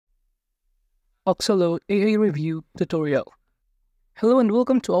Oxalo AI Review Tutorial. Hello and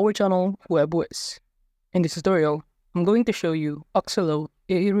welcome to our channel, Whizz. In this tutorial, I'm going to show you Oxalo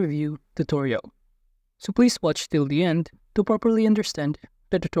AI Review Tutorial. So please watch till the end to properly understand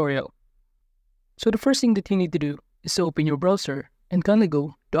the tutorial. So the first thing that you need to do is to open your browser and kindly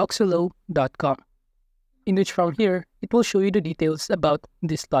go to oxolo.com. In which from here, it will show you the details about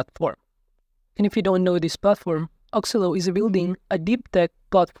this platform. And if you don't know this platform, Oxalo is building a deep tech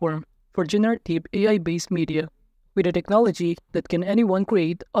platform for generative AI-based media with a technology that can anyone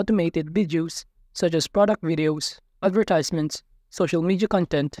create automated videos such as product videos, advertisements, social media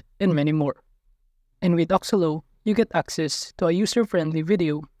content, and many more. And with Oxalo, you get access to a user-friendly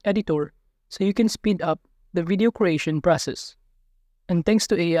video editor so you can speed up the video creation process. And thanks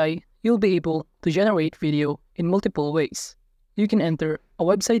to AI, you'll be able to generate video in multiple ways. You can enter a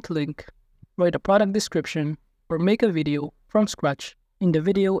website link, write a product description, or make a video from scratch in the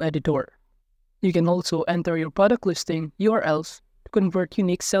video editor. You can also enter your product listing URLs to convert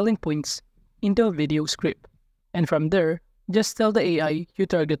unique selling points into a video script. And from there, just tell the AI your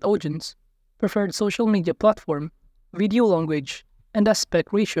target audience, preferred social media platform, video language, and aspect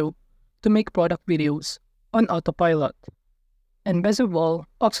ratio to make product videos on autopilot. And best of all,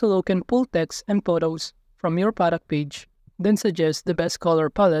 Oxalo can pull text and photos from your product page, then suggest the best color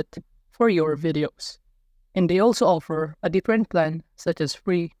palette for your videos. And they also offer a different plan such as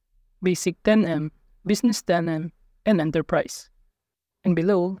free, basic 10M, business 10M, and enterprise. And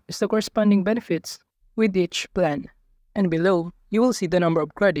below is the corresponding benefits with each plan. And below, you will see the number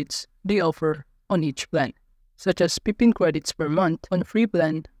of credits they offer on each plan, such as 15 credits per month on free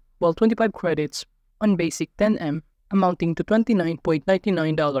plan, while 25 credits on basic 10M amounting to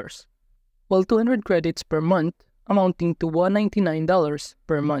 $29.99, while 200 credits per month amounting to $199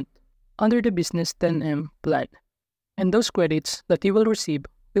 per month under the business 10M plan. And those credits that you will receive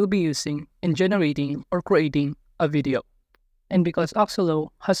will be using in generating or creating a video. And because Oxalo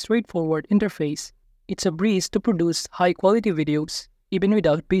has straightforward interface, it's a breeze to produce high-quality videos even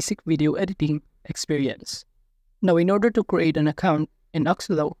without basic video editing experience. Now, in order to create an account in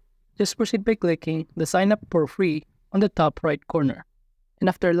Oxalo, just proceed by clicking the sign up for free on the top right corner. And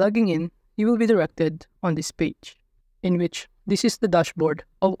after logging in, you will be directed on this page, in which this is the dashboard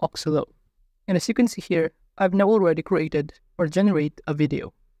of Oxalo. And as you can see here, I've now already created or generate a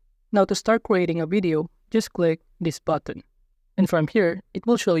video. Now to start creating a video, just click this button. And from here, it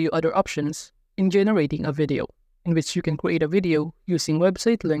will show you other options in generating a video, in which you can create a video using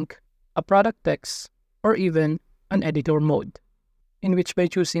website link, a product text, or even an editor mode. In which by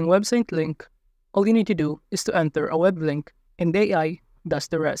choosing website link, all you need to do is to enter a web link and the AI does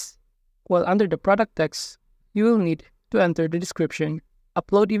the rest. While under the product text, you will need to enter the description,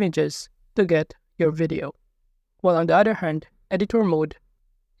 upload images to get your video. While on the other hand, editor mode,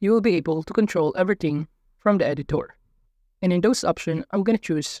 you will be able to control everything from the editor. And in those options, I'm going to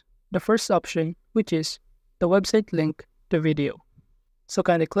choose the first option, which is the website link to video. So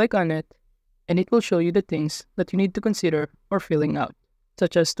kindly click on it, and it will show you the things that you need to consider or filling out,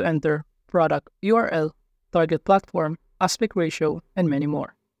 such as to enter product URL, target platform, aspect ratio, and many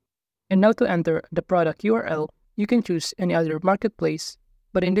more. And now to enter the product URL, you can choose any other marketplace,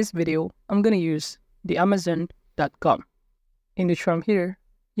 but in this video, I'm going to use the Amazon.com. In which from here,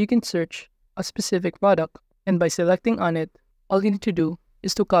 you can search a specific product, and by selecting on it, all you need to do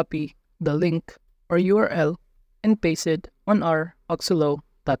is to copy the link or URL and paste it on our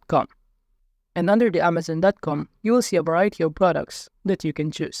Oxolo.com. And under the Amazon.com, you will see a variety of products that you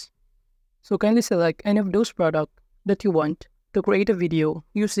can choose. So kindly select any of those products that you want to create a video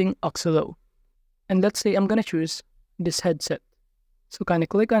using Oxalo. And let's say I'm going to choose this headset. So kindly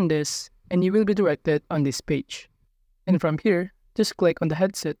click on this and you will be directed on this page. And from here, just click on the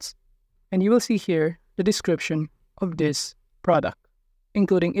headsets and you will see here the description of this product,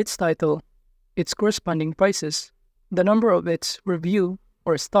 including its title, its corresponding prices, the number of its review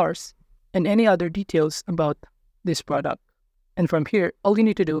or stars, and any other details about this product. And from here, all you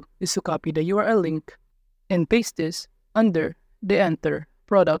need to do is to copy the URL link and paste this under the enter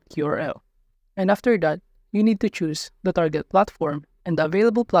product URL. And after that, you need to choose the target platform, and the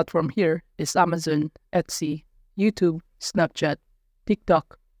available platform here is Amazon, Etsy, YouTube, Snapchat,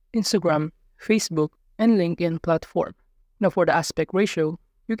 TikTok, Instagram, Facebook, and LinkedIn platform. Now for the aspect ratio,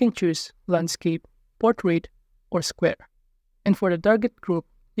 you can choose landscape, portrait, or square. And for the target group,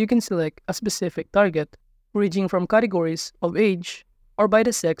 you can select a specific target ranging from categories of age or by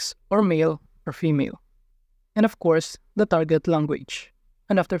the sex or male or female. And of course, the target language.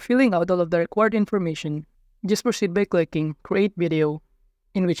 And after filling out all of the required information, just proceed by clicking Create Video,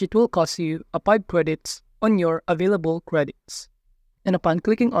 in which it will cost you 5 credits on your available credits. And upon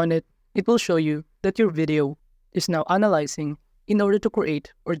clicking on it, it will show you that your video is now analyzing in order to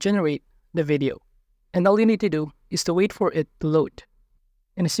create or generate the video. And all you need to do is to wait for it to load.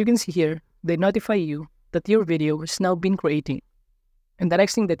 And as you can see here, they notify you that your video has now been creating. And the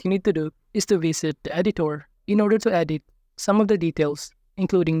next thing that you need to do is to visit the editor in order to edit some of the details,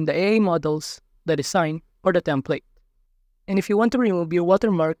 including the AI models, the design, or the template. And if you want to remove your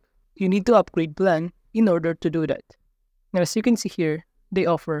watermark, you need to upgrade plan in order to do that. Now, as you can see here, they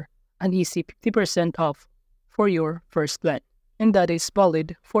offer an easy 50% off for your first plan, and that is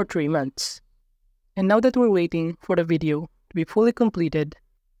valid for 3 months. And now that we're waiting for the video to be fully completed,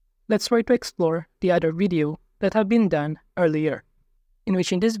 let's try to explore the other video that have been done earlier, in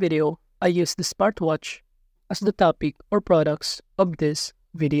which in this video, I used the smartwatch as the topic or products of this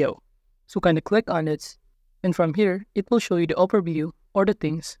video. So kind of click on it, and from here, it will show you the overview or the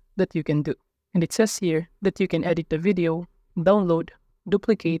things that you can do. And it says here that you can edit the video, download,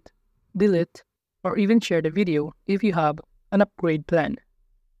 duplicate, delete, or even share the video if you have an upgrade plan.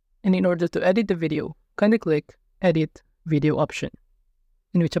 And in order to edit the video, kindly click Edit Video option,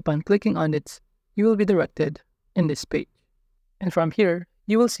 in which upon clicking on it, you will be directed in this page. And from here,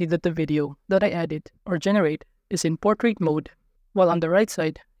 you will see that the video that I edit or generate is in portrait mode, while on the right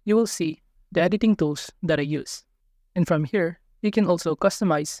side, you will see the editing tools that I use. And from here, you can also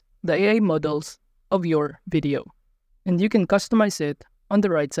customize the AI models of your video. And you can customize it on the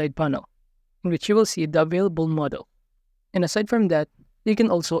right side panel, in which you will see the available model. And aside from that, you can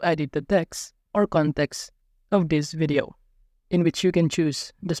also edit the text or context of this video, in which you can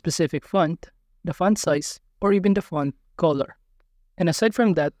choose the specific font, the font size, or even the font color. And aside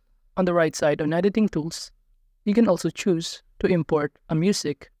from that, on the right side on editing tools, you can also choose to import a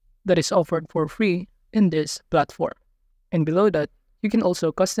music that is offered for free in this platform. And below that, you can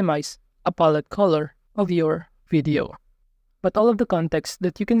also customize a palette color of your video. But all of the context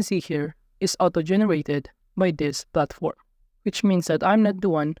that you can see here is auto-generated by this platform, which means that I'm not the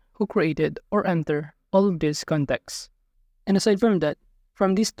one who created or entered all of this context. And aside from that,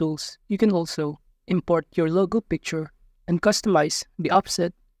 from these tools, you can also import your logo picture and customize the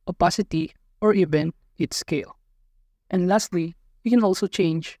offset, opacity, or even its scale. And lastly, you can also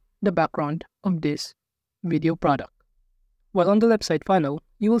change the background of this video product. While on the left side panel,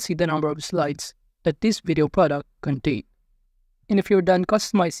 you will see the number of slides that this video product contains. And if you're done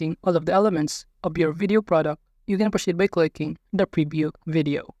customizing all of the elements of your video product, you can proceed by clicking the preview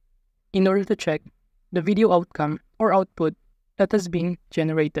video in order to check the video outcome or output that has been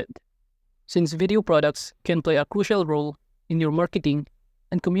generated. Since video products can play a crucial role in your marketing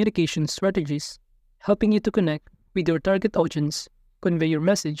and communication strategies, helping you to connect with your target audience, convey your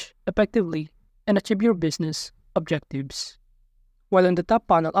message effectively, and achieve your business objectives. While in the top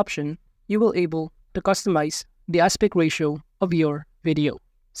panel option, you will able to customize the aspect ratio of your video,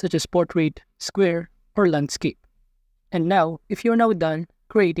 such as portrait, square, or landscape. And now, if you're now done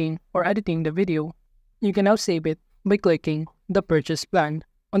creating or editing the video, you can now save it by clicking the purchase plan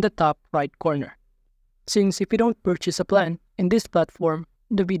on the top right corner. Since if you don't purchase a plan in this platform,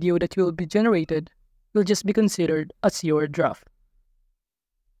 the video that will be generated will just be considered as your draft.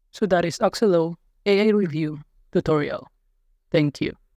 So that is Oxolo AI review tutorial. Thank you.